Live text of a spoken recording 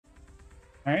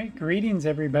All right, greetings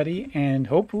everybody, and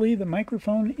hopefully the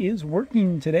microphone is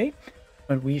working today,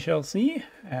 but we shall see.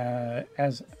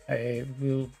 As I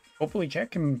will hopefully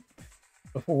check him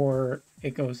before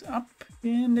it goes up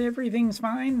and everything's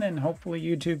fine, then hopefully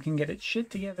YouTube can get its shit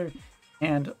together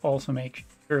and also make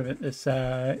sure that this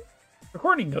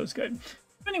recording goes good.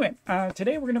 Anyway,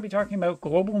 today we're going to be talking about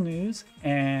global news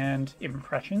and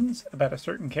impressions about a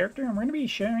certain character, and we're going to be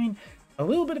sharing a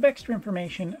little bit of extra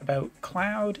information about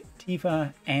Cloud,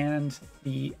 Tifa, and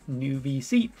the new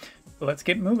VC. So let's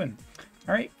get moving.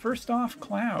 All right, first off,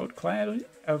 Cloud. Cloud,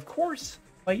 of course,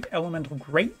 light elemental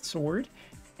greatsword,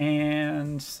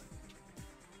 and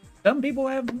some people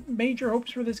have major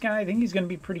hopes for this guy. I think he's going to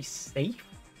be pretty safe,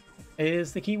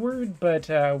 is the key word, but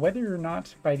whether or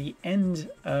not by the end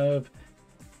of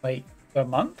like the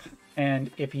month,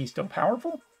 and if he's still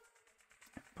powerful,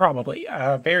 probably,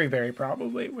 very, very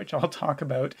probably, which I'll talk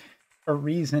about a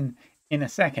reason in a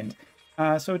second.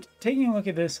 So taking a look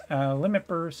at this, limit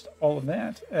burst, all of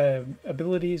that,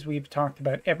 abilities, we've talked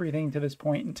about everything to this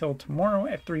point until tomorrow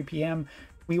at 3 p.m.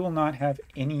 We will not have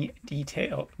any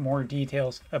more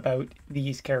details about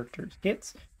these characters'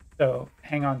 kits, so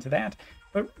hang on to that.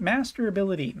 But master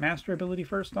ability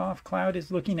first off, Cloud is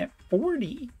looking at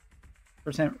 40%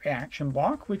 reaction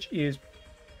block, which is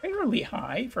fairly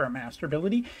high for a master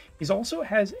ability. He also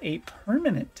has a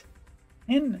permanent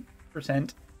 10%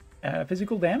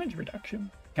 physical damage reduction.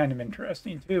 Kind of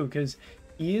interesting too, because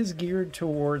he is geared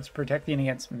towards protecting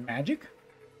against magic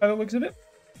by the looks of it.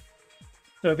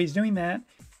 So if he's doing that,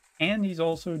 and he's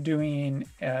also doing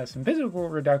some physical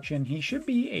reduction, he should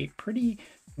be a pretty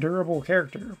durable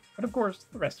character. But of course,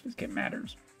 the rest of his kit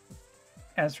matters.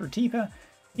 As for Tifa,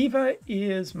 Tifa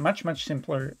is much, much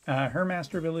simpler. Her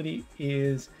master ability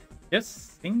is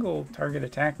just single target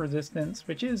attack resistance,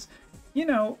 which is, you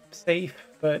know, safe,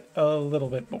 but a little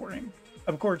bit boring.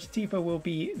 Of course, Tifa will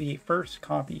be the first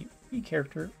copy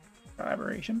character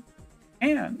collaboration,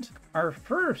 and our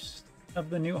first of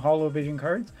the new Holo Vision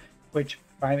cards, which,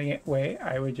 by the way,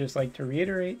 I would just like to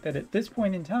reiterate that at this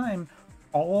point in time,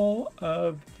 all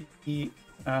of the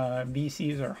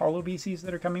VCs or Holo VCs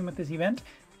that are coming with this event,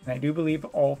 and I do believe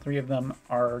all three of them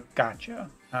are gacha.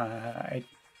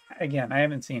 Again, I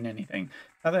haven't seen anything.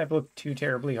 Not that I've looked too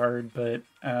terribly hard, but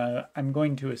I'm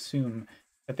going to assume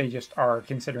that they just are,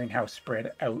 considering how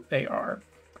spread out they are.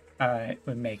 It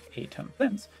would make a ton of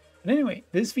sense. But anyway,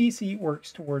 this VC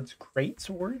works towards great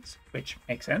swords, which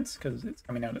makes sense because it's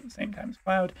coming out at the same time as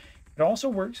Cloud. It also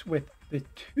works with the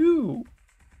 2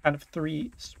 out of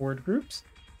 3 sword groups,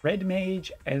 Red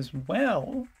Mage as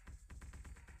well,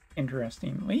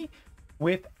 interestingly,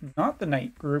 with not the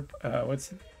Knight group. What's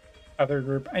the other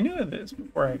group? I knew of this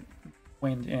before I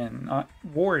went in. Not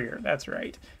Warrior, that's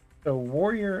right. So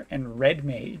Warrior and Red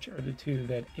Mage are the 2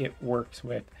 that it works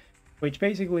with, which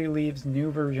basically leaves new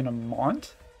version of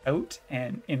Mont out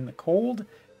and in the cold.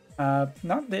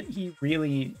 Not that he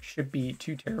really should be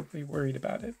too terribly worried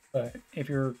about it, but if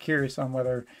you're curious on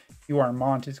whether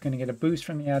Mont is going to get a boost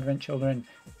from the Advent Children,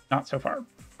 not so far.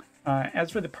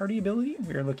 As for the party ability,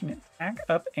 we are looking at attack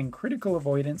up and critical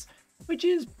avoidance, which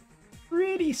is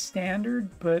pretty standard,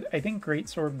 but I think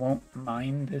Greatsword won't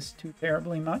mind this too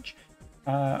terribly much.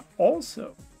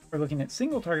 Also, we're looking at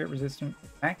single target resistance,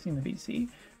 maxing the VC.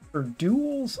 For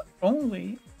duels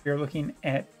only, we are looking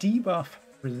at debuff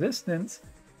resistance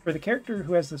for the character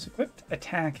who has this equipped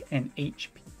attack and HP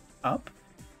up,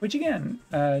 which again,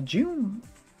 June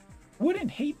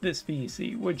wouldn't hate this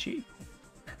VC, would she?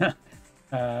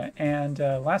 And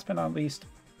last but not least,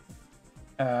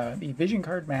 the Vision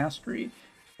Card Mastery.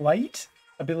 Light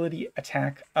ability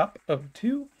attack up of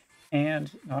 2, and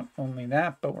not only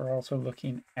that, but we're also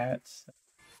looking at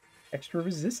extra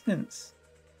resistance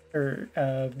for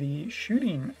the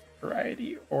shooting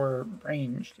variety or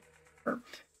ranged. But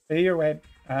either way,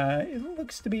 it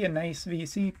looks to be a nice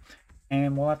VC,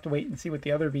 and we'll have to wait and see what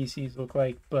the other VCs look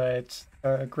like. But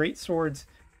Great Swords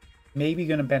maybe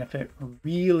going to benefit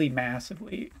really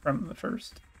massively from the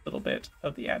first little bit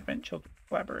of the Advent Children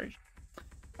collaboration.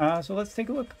 So let's take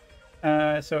a look.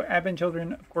 So Advent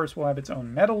Children, of course, will have its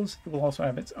own medals. It will also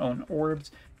have its own orbs.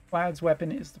 Cloud's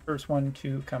weapon is the first one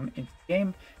to come into the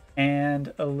game,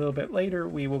 and a little bit later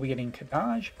we will be getting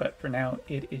Kadaj, but for now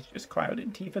it is just Cloud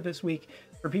and Tifa this week.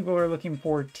 For people who are looking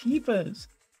for Tifa's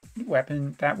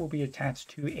weapon, that will be attached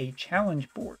to a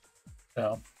challenge board.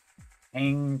 So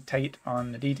hang tight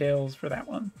on the details for that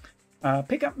one.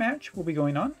 Pickup match will be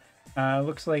going on.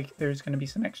 Looks like there's going to be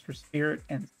some extra spirit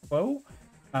and slow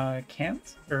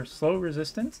slow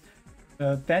resistance.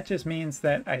 That just means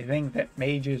that I think that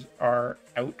mages are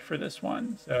out for this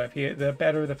one. So if the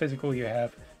better the physical you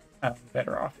have, the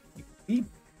better off you will be.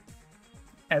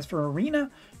 As for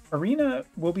Arena, Arena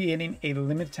will be getting a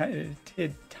limited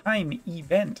time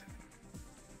event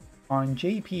on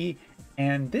JP,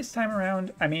 and this time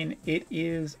around, I mean, it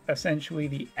is essentially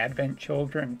the Advent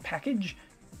Children package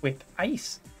with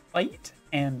ice, light,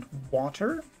 and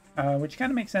water, which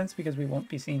kind of makes sense because we won't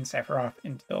be seeing Sephiroth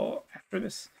until after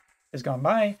this has gone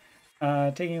by.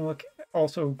 Taking a look,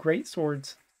 also great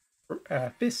swords,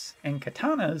 fists, and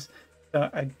katanas.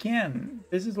 Again,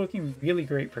 this is looking really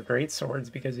great for great swords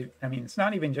because, I mean, it's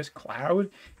not even just Cloud.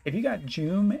 If you got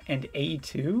Joom and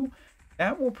A2,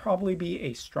 that will probably be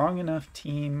a strong enough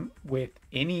team with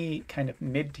any kind of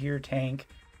mid-tier tank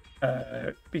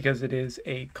because it is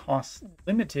a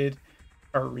cost-limited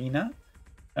arena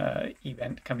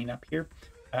event coming up here.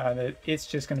 That it's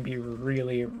just going to be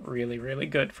really, really, really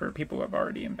good for people who have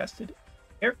already invested in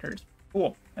characters.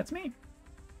 Cool, that's me.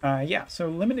 Yeah, so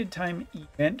limited time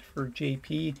event for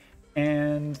JP,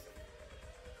 and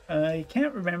I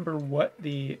can't remember what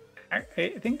I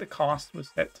think the cost was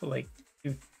set to like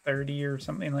 230 or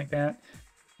something like that.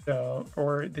 So,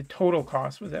 or the total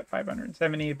cost was at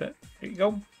 570, but there you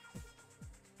go.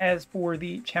 As for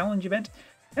the challenge event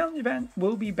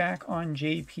will be back on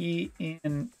JP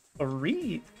in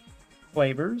 3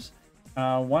 flavors.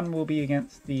 One will be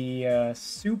against the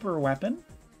super weapon,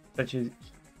 such as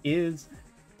is.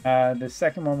 The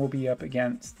second one will be up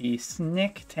against the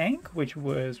Snick tank, which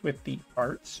was with the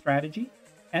art strategy.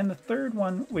 And the third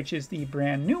one, which is the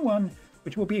brand new one,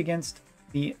 which will be against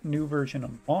the new version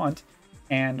of Mont.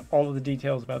 And all of the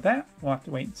details about that, we'll have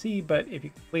to wait and see. But if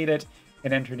you complete it,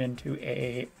 get entered into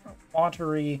a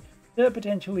lottery to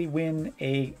potentially win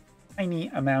a tiny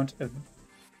amount of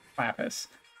lapis.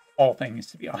 All things,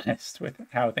 to be honest, with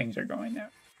how things are going now.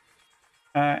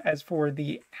 As for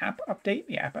the app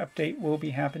update will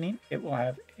be happening. It will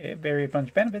have a very bunch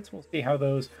of benefits. We'll see how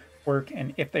those work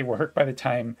and if they work by the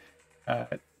time,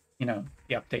 you know,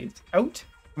 the update's out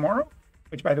tomorrow.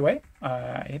 Which, by the way,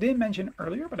 I didn't mention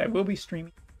earlier, but I will be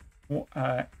streaming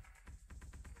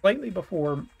slightly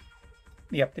before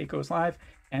the update goes live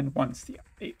and once the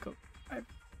update goes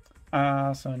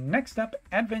live. So next up,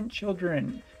 Advent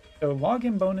Children. So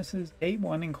login bonuses, day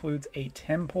 1 includes a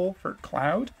temple for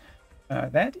Cloud.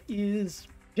 That is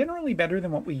generally better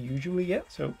than what we usually get,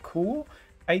 so cool.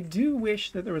 I do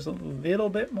wish that there was a little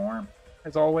bit more.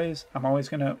 As always, I'm always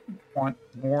going to want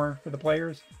more for the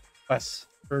players, less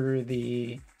for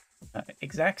the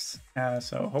execs,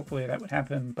 so hopefully that would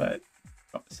happen, but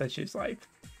such is life.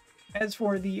 As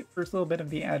for the first little bit of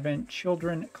the Advent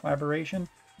Children collaboration,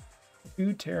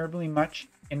 too terribly much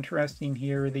interesting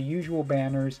here. The usual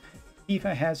banners.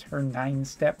 Tifa has her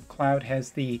 9-step, Cloud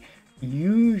has the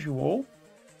usual,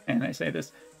 and I say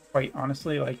this quite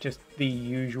honestly, like just the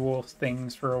usual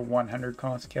things for a 100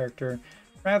 cost character.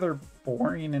 Rather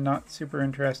boring and not super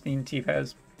interesting. Tifa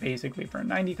is basically for a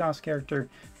 90 cost character,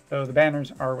 so the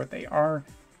banners are what they are.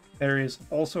 There is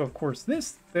also, of course,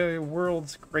 this, the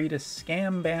world's greatest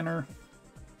scam banner,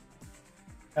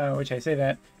 which I say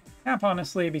that half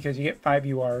honestly because you get 5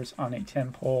 URs on a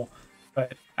 10 pull,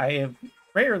 but I have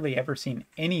rarely ever seen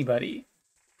anybody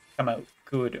come out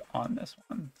good on this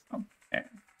one. So, yeah.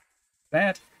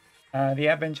 That the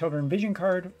Advent Children Vision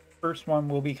card, first one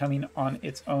will be coming on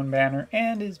its own banner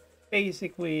and is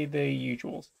basically the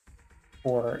usuals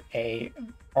for a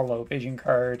holo Vision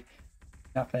card.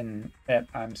 Nothing that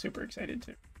I'm super excited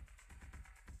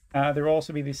to. There will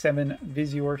also be the 7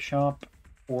 Visior shop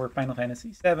for Final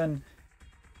Fantasy VII.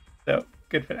 So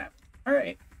good for that. All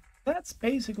right, that's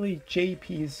basically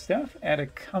JP's stuff at a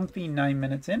comfy 9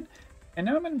 minutes in. And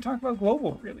now I'm going to talk about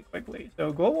Global really quickly.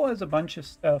 So Global has a bunch of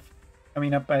stuff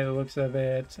coming up by the looks of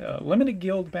it. Limited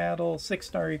guild battle,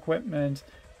 6-star equipment,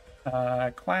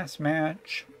 class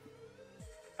match,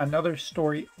 another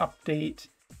story update,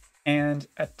 and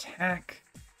attack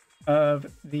of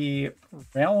the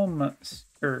Realm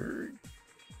Scourge.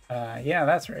 Yeah,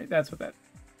 that's right. That's what that's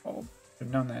called. I'd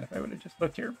have known that if I would have just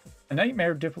looked here. A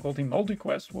Nightmare difficulty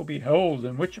multi-quest will be held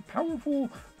in which a powerful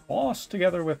boss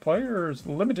together with players,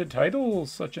 limited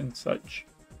titles, such and such.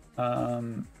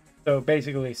 So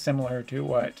basically similar to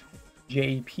what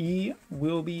JP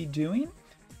will be doing.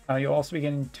 You'll also be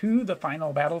getting to the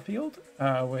final battlefield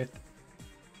with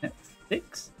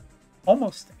 6.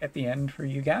 Almost at the end for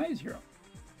you guys. You're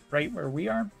right where we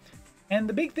are. And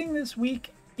the big thing this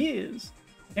week is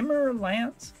Timur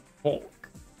Lance Volk,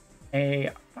 a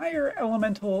fire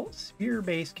elemental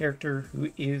spear-based character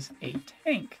who is a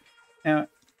tank. Now,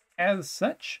 as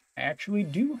such, I actually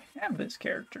do have this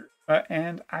character,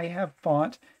 and I have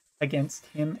fought against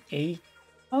him a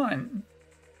ton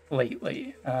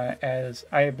lately, as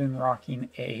I have been rocking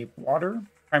a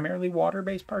primarily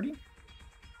water-based party.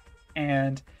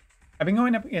 And I've been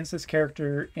going up against this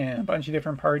character in a bunch of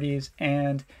different parties,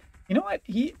 and you know what?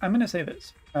 I'm going to say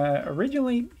this.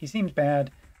 Originally, he seems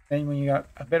bad. Then when you got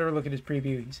a better look at his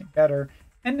preview, he seemed better.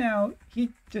 And now he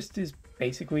just is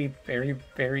basically very,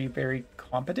 very, very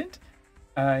competent.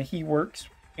 He works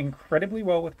incredibly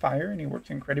well with fire, and he works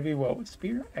incredibly well with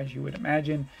spear, as you would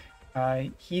imagine.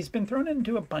 He's been thrown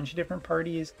into a bunch of different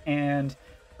parties, and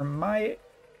from my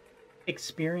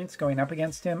experience going up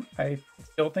against him, I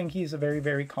still think he's a very,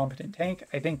 very competent tank.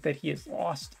 I think that he has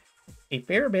lost a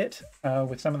fair bit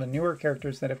with some of the newer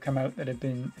characters that have come out that have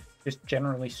been just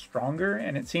generally stronger,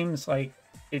 and it seems like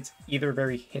it's either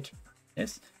very hit or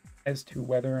miss as to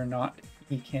whether or not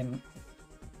he can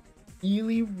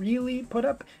really, really put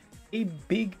up a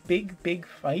big, big, big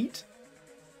fight.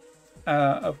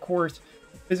 Of course,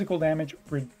 physical damage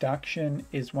reduction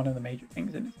is one of the major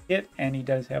things in his kit, and he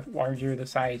does have larger the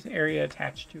size area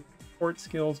attached to support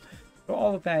skills. So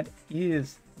all of that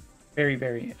is very,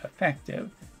 very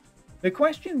effective. The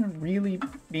question really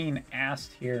being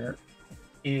asked here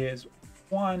is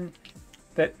one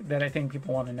that I think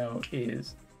people want to know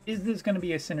is this going to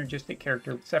be a synergistic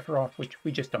character with Sephiroth, which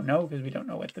we just don't know because we don't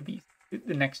know what the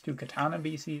next two Katana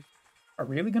BCs are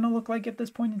really going to look like at this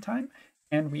point in time.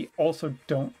 And we also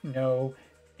don't know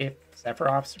if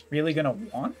Sephiroth's really going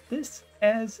to want this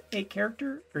as a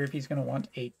character, or if he's going to want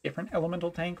a different elemental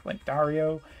tank like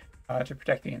Dario to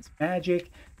protect against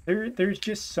magic. There's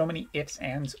just so many ifs,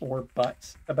 ands, or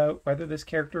buts about whether this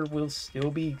character will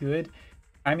still be good.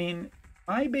 I mean,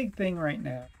 my big thing right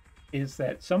now is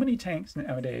that so many tanks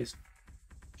nowadays,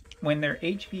 when their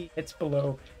HP hits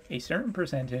below a certain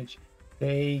percentage,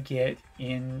 they get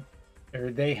in,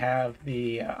 or they have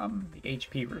the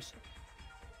HP restore.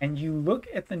 And you look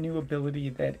at the new ability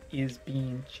that is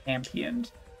being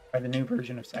championed by the new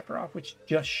version of Sephiroth, which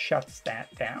just shuts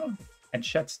that down and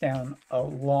shuts down a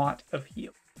lot of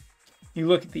heal. You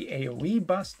look at the AoE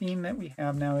busting that we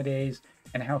have nowadays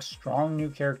and how strong new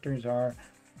characters are.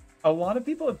 A lot of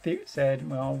people have said,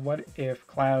 well, what if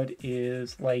Cloud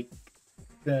is like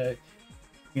the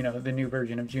new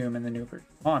version of Zoom and the new version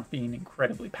of Mont being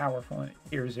incredibly powerful and a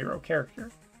tier 0 character?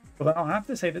 Well, then I'll have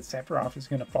to say that Sephiroth is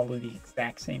going to follow the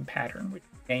exact same pattern, which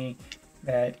is saying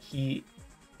that he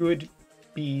could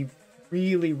be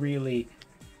really, really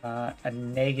a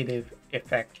negative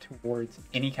effect towards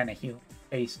any kind of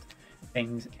heal-based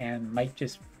things and might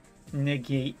just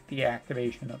negate the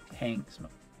activation of tanks.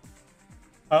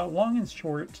 Long and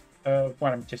short of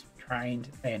what I'm just trying to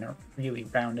say in a really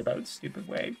roundabout, stupid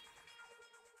way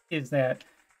is that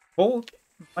Volk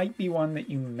might be one that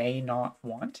you may not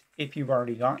want if you've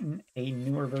already gotten a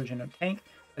newer version of tank,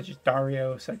 such as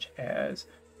Dario, such as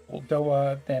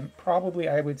Moldoa. Then probably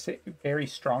I would say very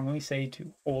strongly say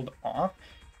to hold off,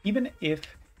 even if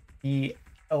the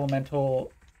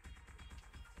elemental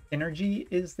synergy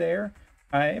is there.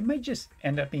 It might just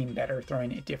end up being better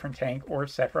throwing a different tank, or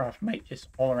Sephiroth might just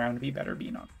all around be better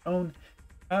being on his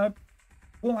own.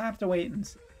 We'll have to wait and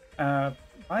see.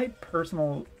 My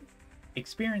personal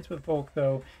experience with Volk,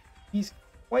 though, he's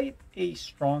quite a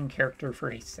strong character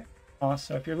for a second boss.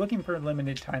 So if you're looking for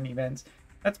limited time events,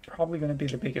 that's probably going to be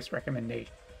the biggest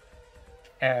recommendation,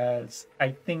 as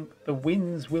I think the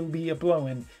winds will be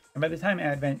a-blowing, and by the time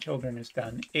Advent Children is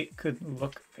done, it could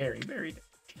look very, very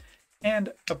different.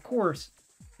 And of course,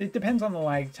 it depends on the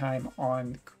lag time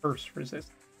on curse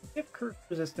resistance. If curse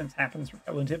resistance happens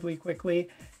relatively quickly,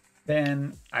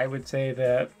 then I would say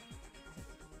that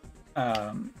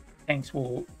tanks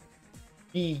will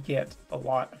get a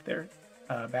lot of their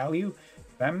value.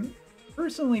 I'm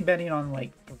personally betting on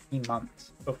like 3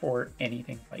 months before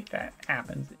anything like that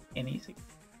happens in any season.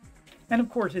 And of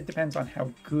course, it depends on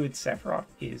how good Sephiroth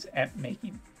is at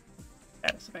making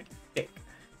status effect stick.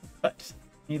 But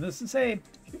needless to say, it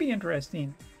should be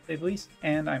interesting, at least.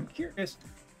 And I'm curious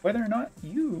whether or not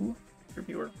you,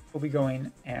 reviewer, will be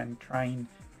going and trying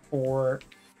for...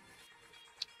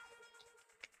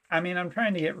 I mean, I'm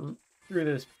trying to get through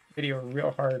this video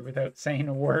real hard without saying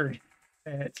a word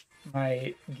that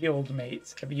my guild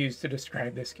mates have used to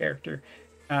describe this character.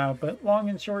 But long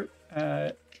and short,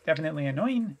 definitely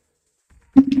annoying.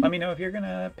 Let me know if you're going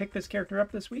to pick this character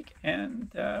up this week,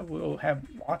 and we'll have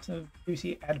lots of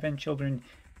juicy Advent Children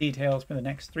details for the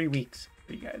next 3 weeks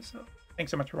for you guys. So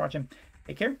thanks so much for watching.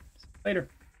 Take care. See you later.